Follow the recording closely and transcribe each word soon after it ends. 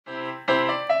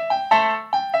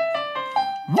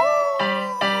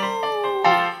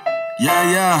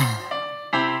Yeah.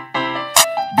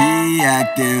 Be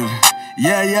active.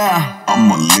 Yeah.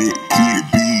 I'm a lit kid,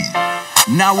 B.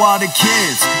 Now all the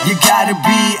kids, you gotta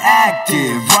be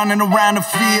active. Running around the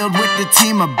field with the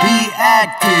team, be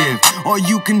active. Or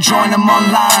you can join them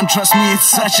online, trust me, it's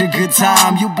such a good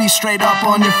time. You'll be straight up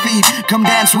on your feet, come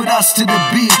dance with us to the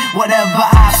beat. Whatever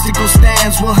obstacle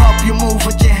stands, we'll help you move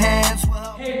with your hands.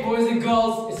 Hey boys and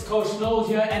girls, it's Coach Noel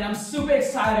here, and I'm super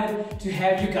excited to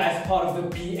have you guys part of the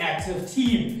Be Active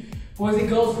team. Boys and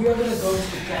girls, we are going to go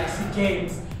to the Galaxy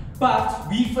Games, but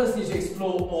we first need to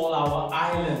explore all our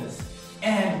islands.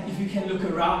 And if you can look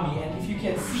around me and if you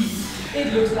can see,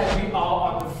 it looks like we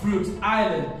are on the Fruit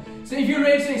Island. So if you're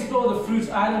ready to explore the Fruit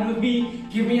Island with me,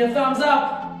 give me a thumbs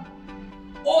up.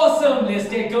 Awesome, let's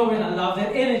get going. I love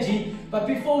that energy. But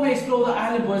before we explore the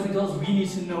island, boys and girls, we need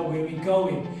to know where we're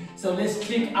going. So let's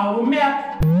click our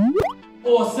map.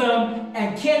 Awesome.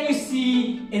 And can you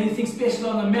see anything special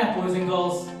on the map, boys and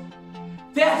girls?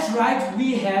 That's right,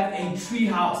 we have a tree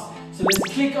house. So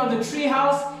let's click on the tree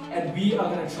house and we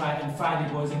are going to try and find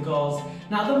it, boys and girls.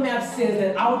 Now the map says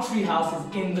that our tree house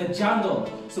is in the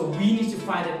jungle. So we need to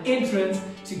find an entrance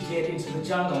to get into the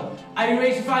jungle. Are you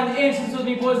ready to find the entrance with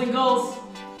me, boys and girls?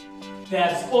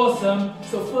 That's awesome.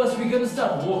 So first we're going to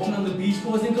start walking on the beach,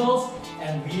 boys and girls.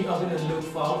 And we are going to look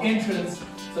for our entrance.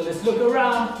 So let's look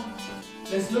around.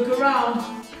 Let's look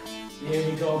around. Here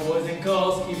we go, boys and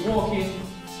girls. Keep walking.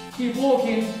 Keep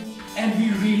walking. And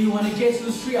we really want to get to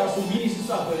the treehouse, so we need to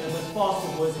start going a bit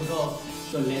faster, boys and girls.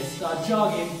 So let's start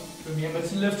jogging. Remember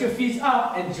to lift your feet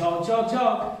up and jog, jog,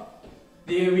 jog.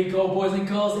 There we go, boys and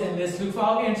girls, and let's look for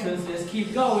our entrance. Let's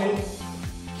keep going.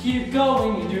 Keep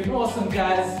going. You're doing awesome,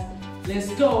 guys.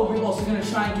 Let's go. We're also going to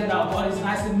try and get our bodies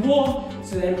nice and warm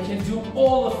so that we can do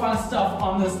all the fun stuff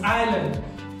on this island.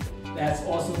 That's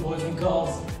awesome, boys and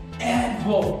girls. And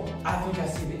whoa, I think I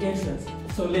see the entrance.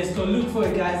 So let's go look for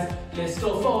it, guys. Let's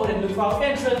go forward and look for our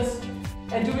entrance.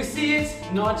 And do we see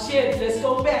it? Not yet. Let's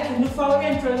go back and look for our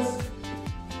entrance.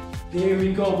 There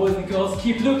we go, boys and girls.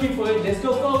 Keep looking for it. Let's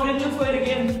go forward and look for it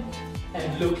again.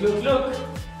 And look, look, look.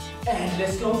 And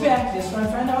let's go back. Let's try and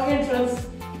find our entrance.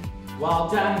 Well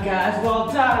done, guys. Well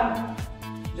done.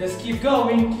 Let's keep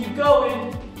going. Keep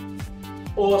going.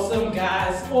 Awesome,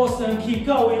 guys. Awesome. Keep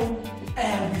going.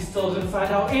 And we still didn't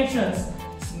find our entrance.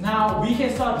 Now we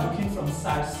can start looking from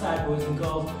side to side, boys and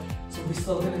girls. So we're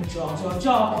still gonna jog, jog,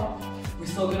 jog. We're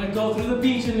still gonna go through the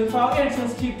beach and look for our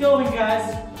entrance. Keep going,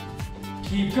 guys.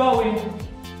 Keep going.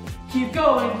 Keep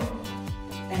going.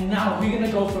 And now we're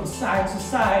gonna go from side to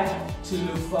side to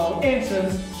look for our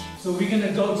entrance. So we're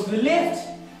gonna go to the left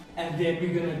and then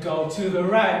we're gonna go to the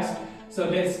right. So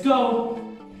let's go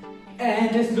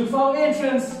and let's look for our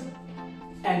entrance.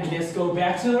 And let's go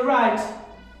back to the right.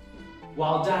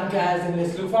 Well done, guys, and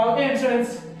let's look for our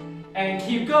entrance. And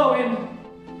keep going.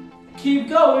 Keep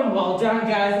going. Well done,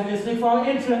 guys, and let's look for our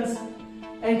entrance.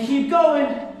 And keep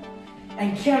going.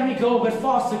 And can we go a bit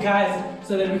faster, guys,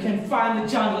 so that we can find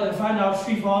the jungle and find our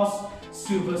tree house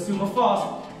super, super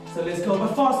fast. So let's go a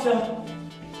bit faster.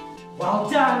 Well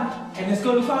done. And let's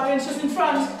go look for our entrance in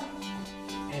front.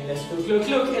 And let's look, look,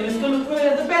 look. And let's go look for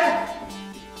it at the back.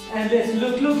 And let's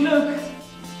look, look, look.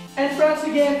 And front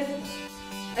again.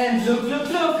 And look, look,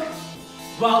 look.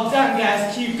 Well done,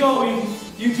 guys. Keep going.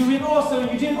 You're doing awesome.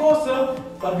 You're doing awesome.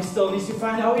 But we still need to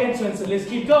find our entrance. So let's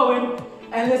keep going.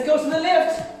 And let's go to the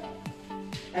left.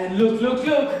 And look, look,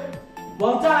 look.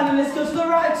 Well done. And let's go to the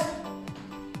right.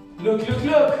 Look, look,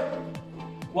 look.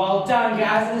 Well done,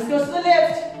 guys. And let's go to the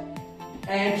left.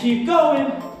 And keep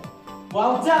going.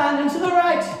 Well done. And to the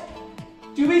right.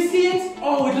 Do we see it?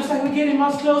 Oh, it looks like we're getting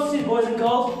much closer, boys and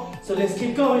girls. So let's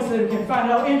keep going so that we can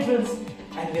find our entrance.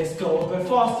 And let's go a bit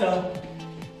faster.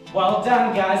 Well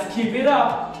done, guys. Keep it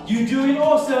up. You're doing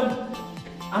awesome.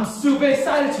 I'm super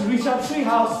excited to reach our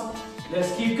treehouse.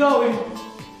 Let's keep going.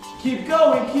 Keep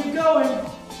going. Keep going.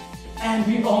 And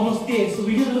we almost did. So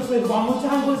we're going to look for it one more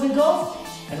time, boys and girls.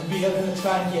 And we are going to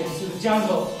try and get into the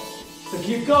jungle. So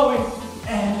keep going.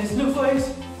 And let's look for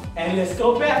it. And let's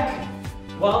go back.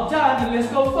 Well done. And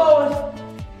let's go forward.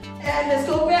 And let's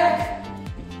go back.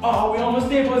 Oh, we're almost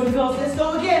there, boys and girls. Let's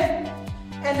go again.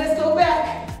 And let's go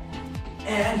back.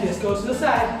 And let's go to the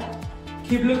side.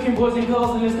 Keep looking, boys and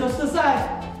girls, and let's go to the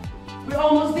side. We're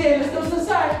almost there. Let's go to the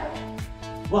side.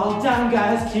 Well done,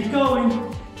 guys. Keep going.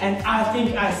 And I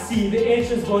think I see the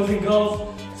entrance, boys and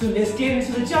girls. So let's get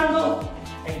into the jungle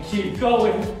and keep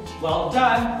going. Well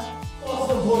done.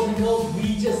 Awesome, boys and girls.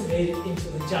 We just made it into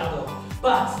the jungle.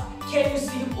 But can you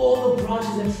see all the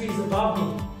branches and trees above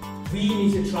me? We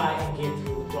need to try and get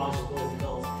through the branches, boys and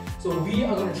girls. So we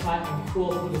are going to try and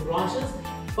crawl through the branches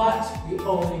but we're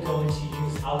only going to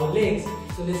use our legs.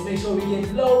 So let's make sure we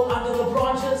get low under the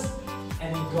branches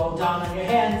and go down on your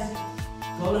hands.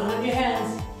 Go down on your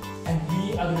hands. And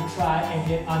we are going to try and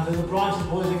get under the branches,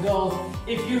 boys and girls.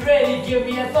 If you're ready, give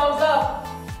me a thumbs up.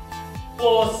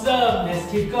 Awesome.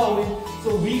 Let's keep going.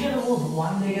 So we're going to move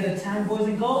one leg at a time, boys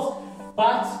and girls.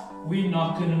 But we're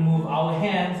not going to move our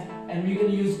hands. And we're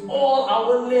going to use all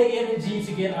our leg energy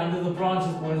to get under the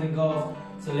branches, boys and girls.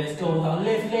 So let's go with our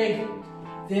left leg,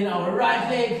 then our right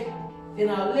leg, then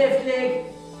our left leg,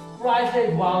 right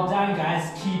leg. Well done,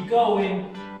 guys. Keep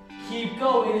going. Keep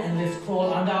going. And let's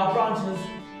crawl under our branches.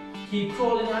 Keep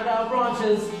crawling under our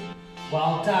branches.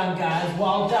 Well done, guys.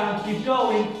 Well done. Keep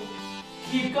going.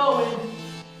 Keep going.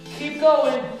 Keep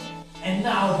going. And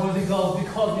now, boys and girls,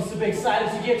 because we're super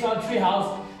excited to get to our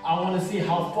treehouse, I want to see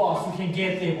how fast we can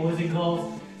get there, boys and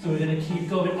girls. So we're going to keep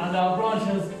going under our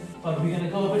branches, but we're going to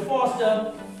go a bit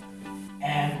faster.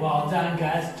 And well done,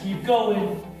 guys. Keep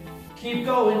going. Keep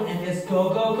going. And let's go,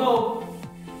 go, go.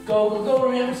 Go, go, go.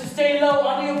 Remember to stay low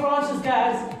under your branches,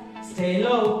 guys. Stay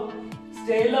low.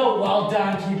 Stay low. Well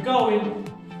done. Keep going.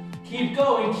 Keep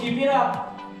going. Keep it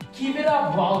up. Keep it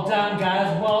up. Well done,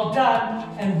 guys. Well done.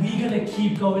 And we're going to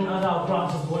keep going under our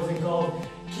branches, boys and girls.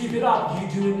 Keep it up.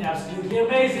 You're doing absolutely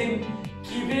amazing.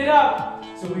 Keep it up.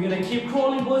 So we're going to keep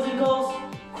crawling, boys and girls.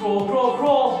 Crawl, crawl,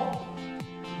 crawl.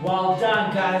 Well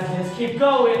done, guys. Let's keep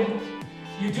going.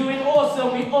 You're doing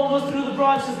awesome. We're almost through the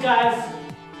branches, guys.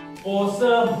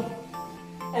 Awesome.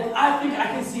 And I think I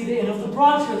can see the end of the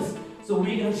branches. So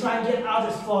we're going to try and get out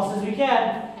as fast as we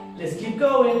can. Let's keep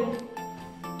going.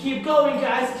 Keep going,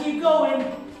 guys. Keep going.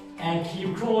 And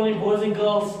keep crawling, boys and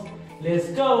girls. Let's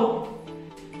go.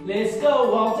 Let's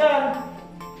go. Well done.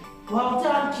 Well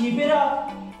done. Keep it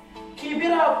up. Keep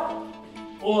it up.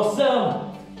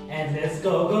 Awesome. And let's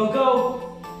go, go, go.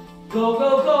 Go,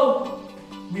 go, go.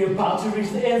 We're about to reach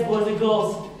the end, boys and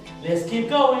girls. Let's keep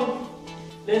going.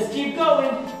 Let's keep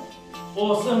going.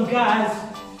 Awesome, guys.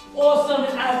 Awesome.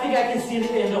 And I think I can see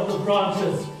the end of the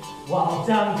branches. Well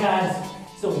done, guys.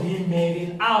 So we made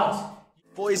it out.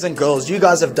 Boys and girls, you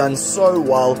guys have done so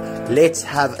well. Let's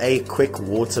have a quick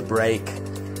water break.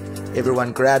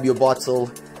 Everyone grab your bottle.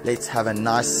 Let's have a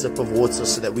nice sip of water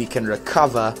so that we can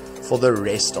recover for the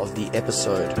rest of the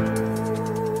episode.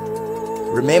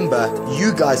 Remember,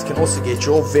 you guys can also get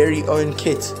your very own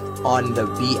kit on the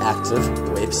Be Active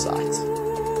website.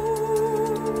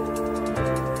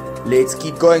 Let's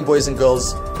keep going, boys and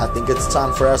girls. I think it's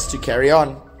time for us to carry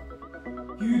on.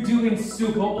 You're doing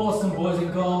super awesome, boys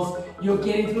and girls. You're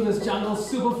getting through this jungle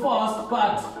super fast,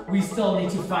 but we still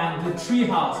need to find the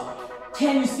treehouse.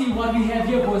 Can you see what we have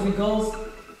here, boys and girls?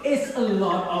 It's a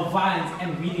lot of vines,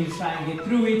 and we need to try and get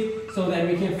through it so that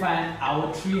we can find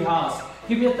our treehouse.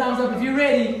 Give me a thumbs up if you're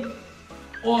ready.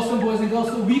 Awesome, boys and girls.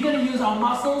 So we're going to use our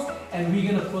muscles, and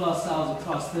we're going to pull ourselves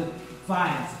across the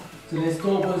vines. So let's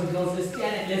go, boys and girls. Let's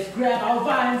stand and let's grab our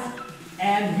vines,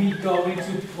 and we're going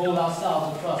to pull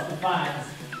ourselves across the vines.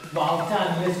 Well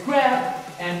done. Let's grab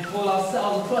and pull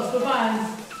ourselves across the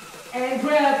vines, and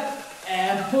grab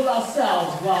and pull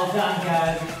ourselves. Well done,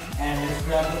 guys. And let's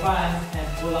grab the vines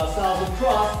and pull ourselves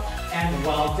across. And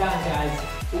well done, guys.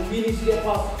 So we need to get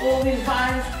past all these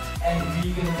vines, and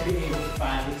we're going to be able to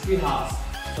find the treehouse.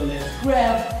 So let's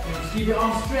grab and keep your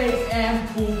arms straight and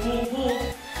pull, pull, pull.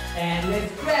 And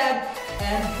let's grab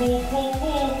and pull, pull,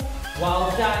 pull.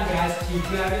 Well done, guys. Keep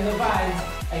grabbing the vines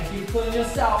and keep pulling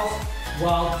yourselves.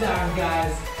 Well done,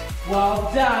 guys.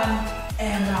 Well done.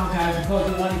 And now, guys,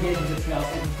 because we want to get into the trails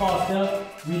even faster,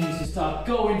 we need to start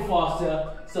going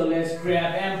faster. So let's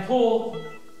grab and pull.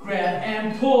 Grab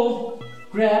and pull.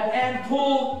 Grab and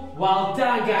pull. Well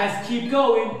done, guys. Keep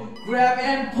going. Grab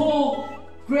and pull.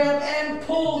 Grab and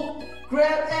pull.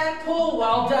 Grab and pull.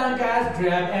 Well done, guys.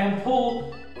 Grab and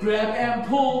pull. Grab and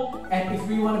pull. And if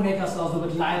we want to make ourselves a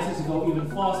bit lighter to go even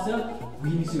faster,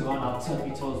 we need to go on our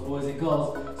tippy toes, boys and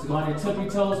girls. So go on your tippy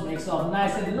toes, make yourself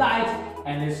nice and light,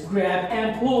 and let's grab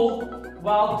and pull.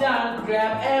 Well done.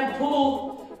 Grab and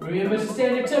pull. Remember to stay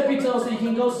on your tippy toes so you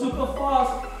can go super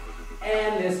fast.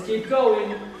 And let's keep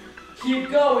going. Keep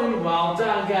going. Well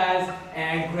done, guys.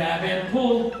 And grab and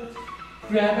pull.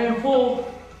 Grab and pull.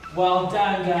 Well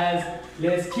done, guys.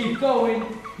 Let's keep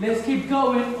going. Let's keep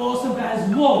going. Awesome, guys.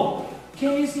 Whoa.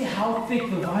 Can you see how thick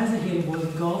the vines are getting, boys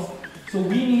and girls? So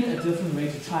we need a different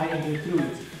way to try and get through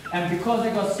it. And because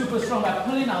they got super strong by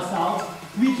pulling ourselves,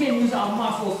 we can use our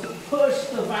muscles to push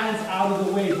the vines out of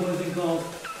the way, boys and girls.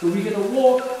 So we're going to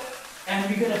walk and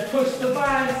we're going to push the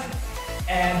vines.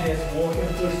 And let's walk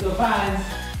and push the vines.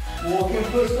 Walk and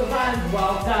push the vines.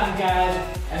 Well done,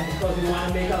 guys. And because we want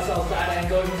to make ourselves lighter and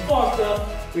go even faster,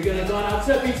 we're going to go on our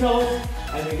tippy toes.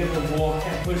 and we're gonna walk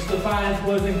and push the vines,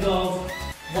 boys and girls.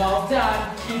 Well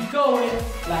done, keep going,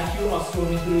 like you are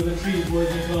storming through the trees, boys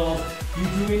and girls.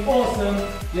 You're doing awesome.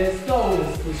 Let's go,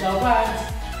 let's push our vines.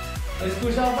 Let's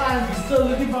push our vines. We're still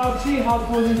looking for our tree house,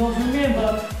 boys and girls.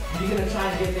 Remember, we're gonna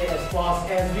try and get there as fast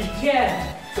as we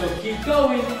can. So keep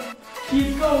going,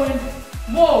 keep going.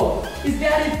 Whoa, is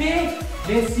that it there?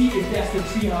 Let's see if that's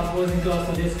the tree house, boys and girls.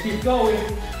 So let's keep going.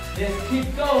 Let's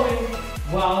keep going.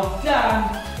 Well done.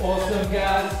 Awesome,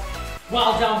 guys.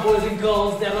 Well done, boys and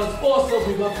girls. That was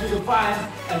awesome. We got through the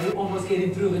vines and we're almost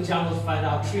getting through the jungle to find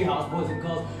our tree house, boys and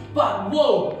girls. But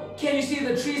whoa, can you see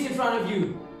the trees in front of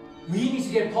you? We need to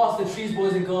get past the trees,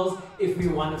 boys and girls, if we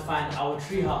want to find our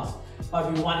tree house.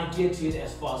 But we want to get to it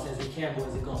as fast as we can,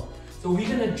 boys and girls. So we're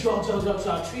gonna jog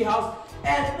to our tree house.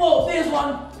 And whoa, there's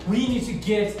one. We need to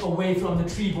get away from the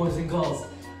tree, boys and girls.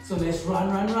 So let's run.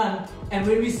 And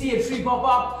when we see a tree pop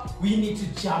up, we need to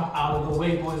jump out of the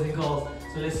way, boys and girls.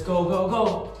 So let's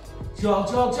go. Jog.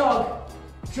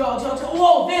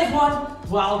 Whoa, there's one.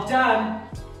 Well done,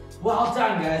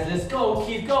 guys. Let's go,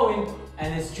 keep going.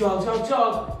 And let's jog.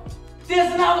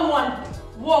 There's another one.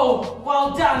 Whoa,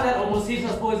 well done. That almost hit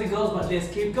us, boys and girls, but let's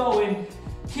keep going.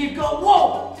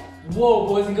 Whoa,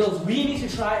 boys and girls, we need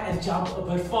to try and jump a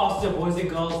bit faster, boys and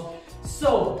girls.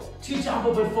 So, to jump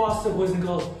a bit faster, boys and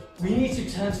girls, we need to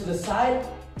turn to the side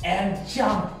and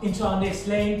jump into our next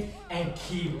lane and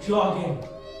keep jogging.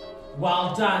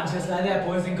 Well done, just like that,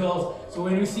 boys and girls. So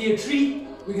when we see a tree,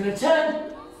 we're gonna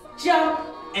turn, jump,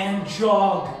 and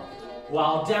jog.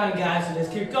 Well done, guys, so let's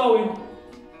keep going.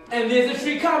 And there's a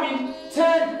tree coming.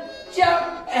 Turn,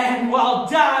 jump, and well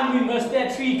done. We missed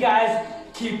that tree, guys.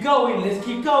 Keep going, let's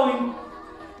keep going.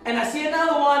 And I see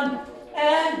another one.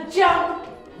 And jump.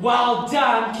 Well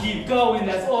done, keep going.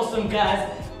 That's awesome, guys.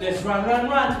 Let's run.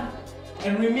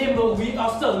 And remember, we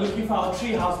are still looking for our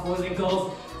tree house, boys and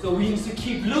girls. So we need to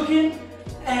keep looking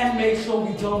and make sure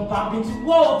we don't bump into.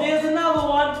 Whoa, there's another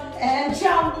one. And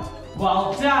jump.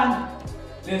 Well done.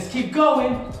 Let's keep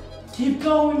going. Keep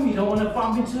going. We don't want to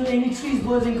bump into any trees,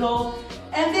 boys and girls.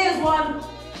 And there's one.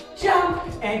 Jump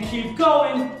and keep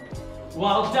going.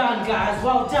 Well done, guys.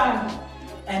 Well done.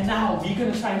 And now we're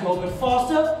gonna try and go a bit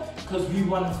faster because we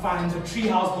want to find the tree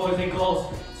house, boys and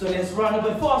girls. So let's run a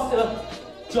bit faster.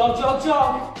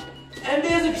 Jog. And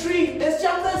there's a tree. Let's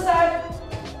jump this side.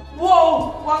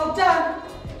 Whoa, well done.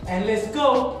 And let's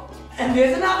go. And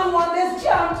there's another one. Let's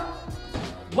jump.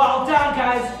 Well done,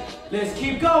 guys. Let's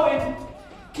keep going.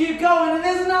 And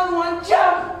there's another one.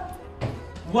 Jump.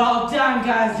 Well done,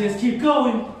 guys. Let's keep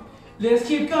going.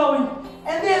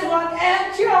 And there's one.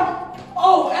 And jump.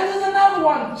 Oh, and there's another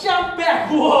one. Jump back.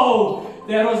 Whoa.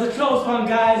 That was a close one,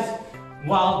 guys.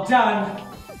 Well done.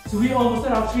 So we almost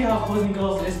at our treehouse, boys and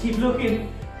girls. Let's keep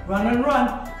looking. Run.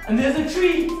 And there's a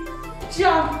tree.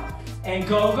 Jump. And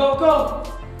go.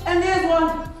 And there's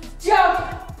one. Jump.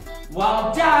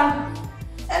 Well done.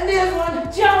 And there's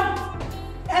one. Jump.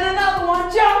 And another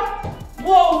one. Jump.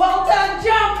 Whoa, well done.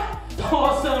 Jump.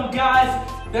 Awesome, guys.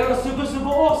 That was super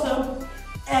awesome.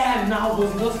 And now,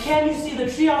 boys and girls, can you see the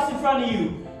treehouse in front of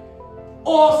you?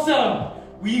 Awesome.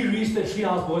 We reached the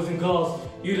treehouse, boys and girls.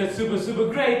 You did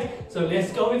super great. So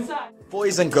let's go inside.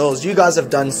 Boys and girls, you guys have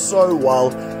done so well.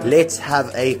 Let's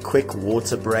have a quick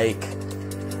water break.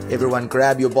 Everyone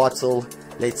grab your bottle.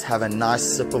 Let's have a nice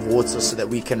sip of water so that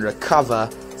we can recover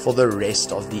for the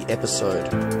rest of the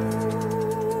episode.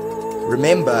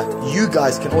 Remember, you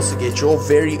guys can also get your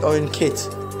very own kit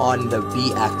on the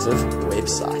Be Active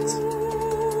website.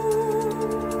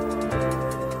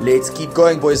 Let's keep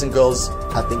going, boys and girls.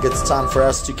 I think it's time for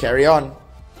us to carry on.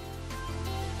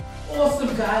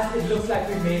 Awesome, guys. It looks like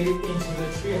we made it into the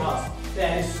treehouse.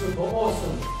 That is super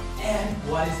awesome. And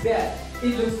what is that?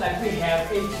 It looks like we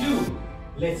have a clue.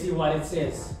 Let's see what it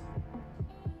says.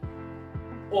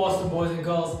 Awesome, boys and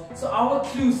girls. So our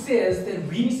clue says that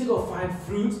we need to go find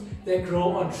fruit that grow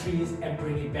on trees and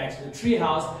bring it back to the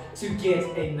treehouse to get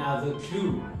another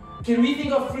clue. Can we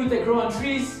think of fruit that grow on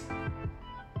trees?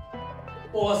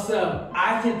 Awesome.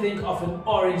 I can think of an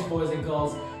orange, boys and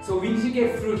girls. So we need to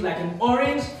get fruit like an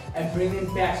orange and bring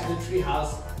it back to the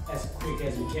treehouse as quick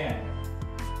as we can.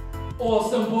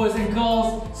 Awesome, boys and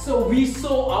girls. So we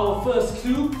saw our first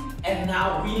clue and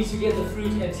now we need to get the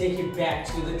fruit and take it back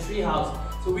to the treehouse.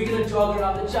 So we're gonna jog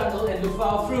around the jungle and look for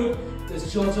our fruit.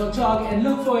 Just jog and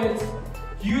look for it.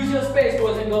 Use your space,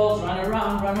 boys and girls. Run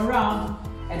around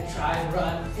and try and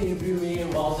run everywhere.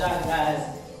 Well done,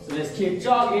 guys. So let's keep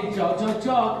jogging, jog.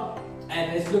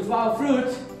 And let's look for our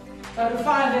fruit. Try to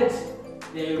find it.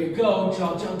 There we go,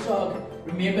 jog.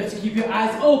 Remember to keep your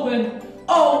eyes open.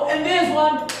 Oh, and there's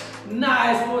one.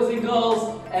 Nice, boys and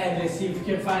girls. And let's see if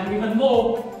we can find even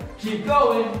more. Keep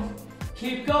going.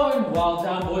 Keep going. Well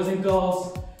done, boys and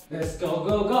girls. Let's go,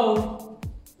 go, go.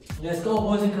 Let's go,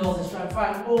 boys and girls. Let's try and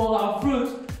find all our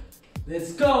fruit.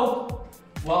 Let's go.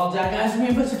 Well done, guys.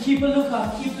 Remember to keep a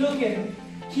lookout. Keep looking.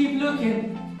 Keep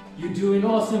looking. You're doing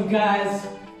awesome, guys.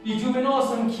 You're doing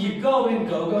awesome. Keep going.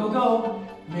 Go, go, go.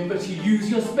 Remember to use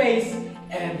your space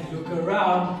and look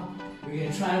around. We're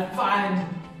going to try and find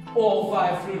all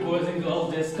 5 fruit, boys and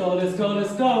girls. Let's go, let's go,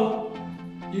 let's go.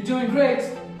 You're doing great.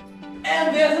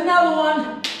 And there's another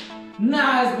one.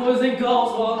 Nice, boys and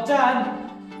girls. Well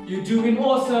done. You're doing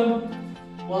awesome.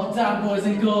 Well done, boys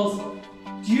and girls.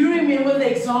 Do you remember the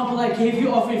example I gave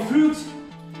you of a fruit?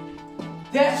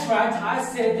 That's right, I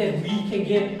said that we can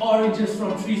get oranges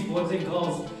from trees, boys and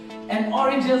girls. And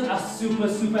oranges are super,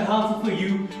 super healthy for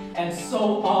you. And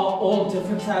so are all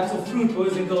different types of fruit,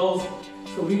 boys and girls.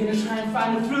 So we're going to try and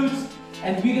find a fruit.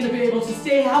 And we're going to be able to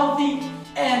stay healthy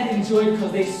and enjoy it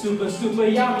because they're super, super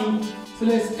yummy. So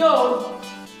let's go.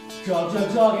 Jog,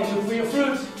 jog, jog and look for your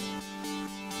fruit.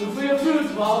 Look for your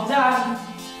fruit. Well done.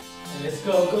 And let's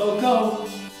go, go, go.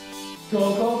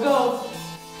 Go, go, go.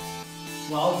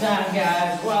 Well done,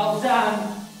 guys. Well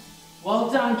done. Well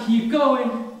done. Keep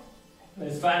going.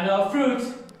 Let's find our fruit.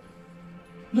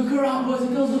 Look around, boys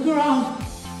and girls. Look around.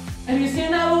 And you see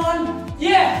another one?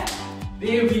 Yeah.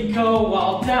 There we go.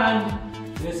 Well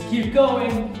done. Let's keep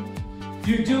going.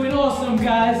 You're doing awesome,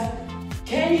 guys.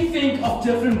 Can you think of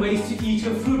different ways to eat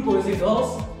your fruit, boys and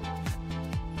girls?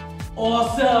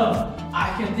 Awesome.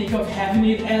 I can think of having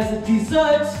it as a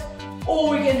dessert,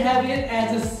 or we can have it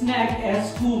as a snack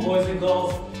at school, boys and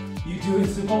girls. You're doing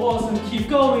super awesome. Keep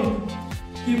going.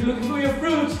 Keep looking for your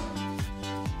fruit.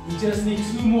 We just need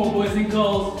 2 more, boys and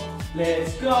girls.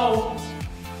 Let's go.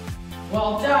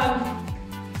 Well done.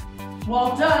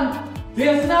 Well done.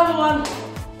 There's another one.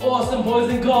 Awesome, boys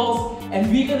and girls. And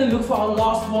we're going to look for our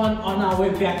last one on our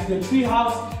way back to the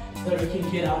treehouse so that we can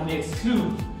get our next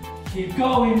clue. Keep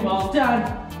going. Well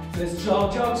done. Let's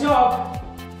jog, jog, jog.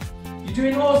 You're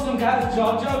doing awesome, guys.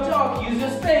 Jog, jog, jog. Use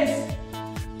your space.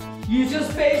 Use your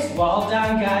space. Well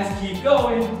done, guys. Keep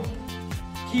going.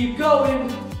 Keep going.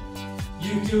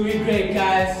 You're doing great,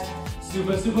 guys.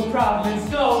 Super, super proud. Let's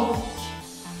go.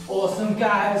 Awesome,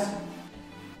 guys.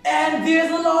 And there's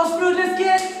the last fruit. Let's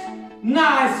get.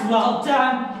 Nice. Well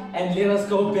done. And let us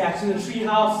go back to the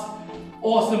treehouse.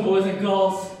 Awesome, boys and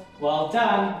girls. Well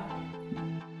done.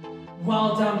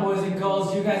 Well done, boys and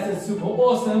girls. You guys are super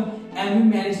awesome. And we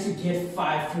managed to get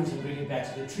 5 fruits and bring it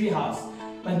back to the treehouse.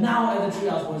 But now at the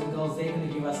treehouse, boys and girls, they're going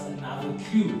to give us another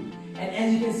clue. And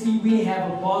as you can see, we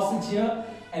have a basket here.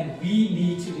 And we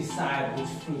need to decide which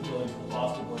fruit go into the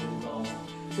basket, boys and girls.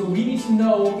 So we need to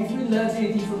know if we learned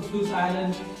anything from Fruit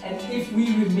Island and if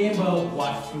we remember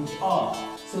what fruits are.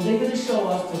 So they're going to show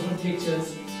us different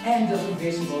pictures and different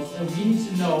vegetables, and we need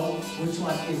to know which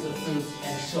one is the fruit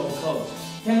and show code.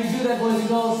 Can we do that, boys and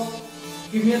girls?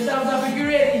 Give me a thumbs up if you're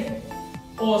ready.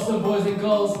 Awesome, boys and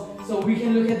girls. So we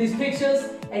can look at these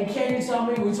pictures, and can you tell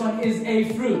me which one is a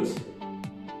fruit?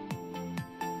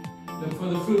 Look for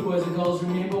the fruit, boys and girls.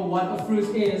 Remember what a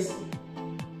fruit is.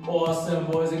 Awesome,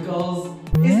 boys and girls.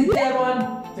 Is it that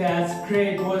one? That's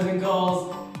great, boys and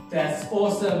girls. That's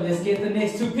awesome. Let's get the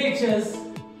next 2 pictures.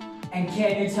 And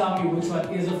can you tell me which one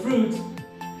is a fruit?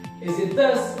 Is it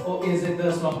this or is it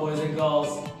this one, boys and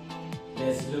girls?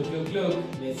 Let's look, look, look.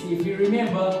 Let's see if you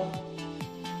remember.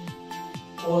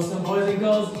 Awesome, boys and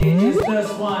girls. It is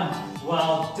this one.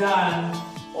 Well done.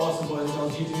 Awesome, boys and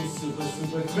girls. You're doing super,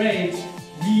 super great.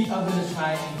 We are going to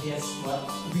try and guess what.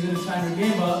 We're going to try and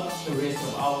remember the rest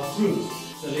of our fruit.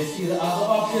 So let's see the other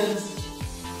options.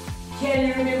 Can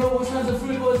you remember which one's a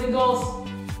fruit, boys and girls?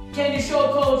 Can you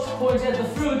show coach, point at the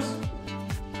fruit?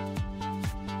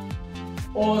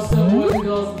 Awesome, boys and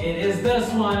girls. It is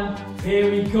this one.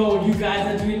 There we go. You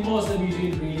guys are doing awesome. You're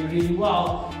doing really, really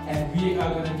well. And we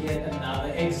are going to get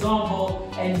another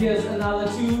example. And here's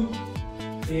another 2.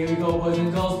 There we go, boys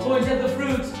and girls. Point at the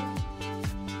fruit.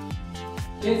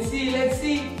 Let's see, let's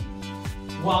see.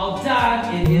 Well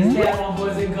done. It is that one,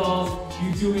 boys and girls.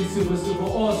 You're doing super, super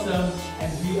awesome.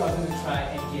 And we are going to try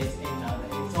and get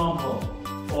another example.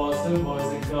 Awesome,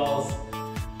 boys and girls.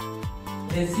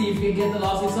 Let's see if we can get the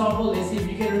last example. Let's see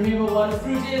if you can remember what a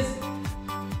fruit is.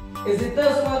 Is it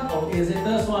this one or is it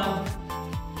this one?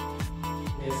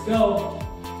 Let's go.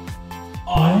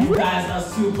 Oh, you guys are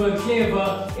super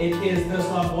clever. It is this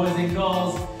one, boys and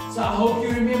girls. So I hope you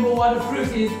remember what a fruit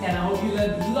is, and I hope you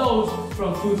learned loads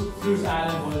from Fruit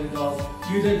Island, boys and girls.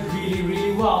 You did really,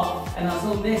 really well. And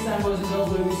until next time, boys and girls,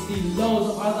 where we see loads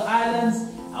of other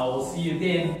islands, I will see you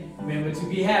then. Remember to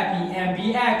be happy and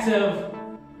be active.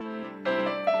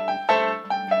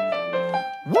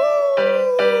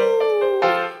 Woo!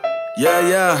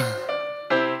 Yeah.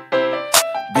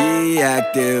 Be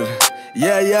active.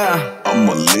 Yeah. I'm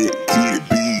a lit kid,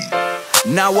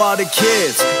 B. Now all the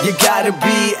kids, you gotta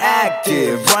be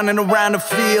active. Running around the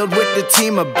field with the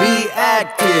team of Be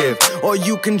Active. Or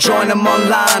you can join them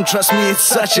online, trust me, it's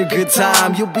such a good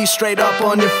time. You'll be straight up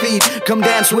on your feet, come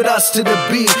dance with us to the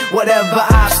beat. Whatever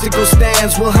obstacle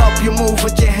stands, we'll help you move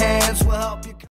with your hands, we'll help you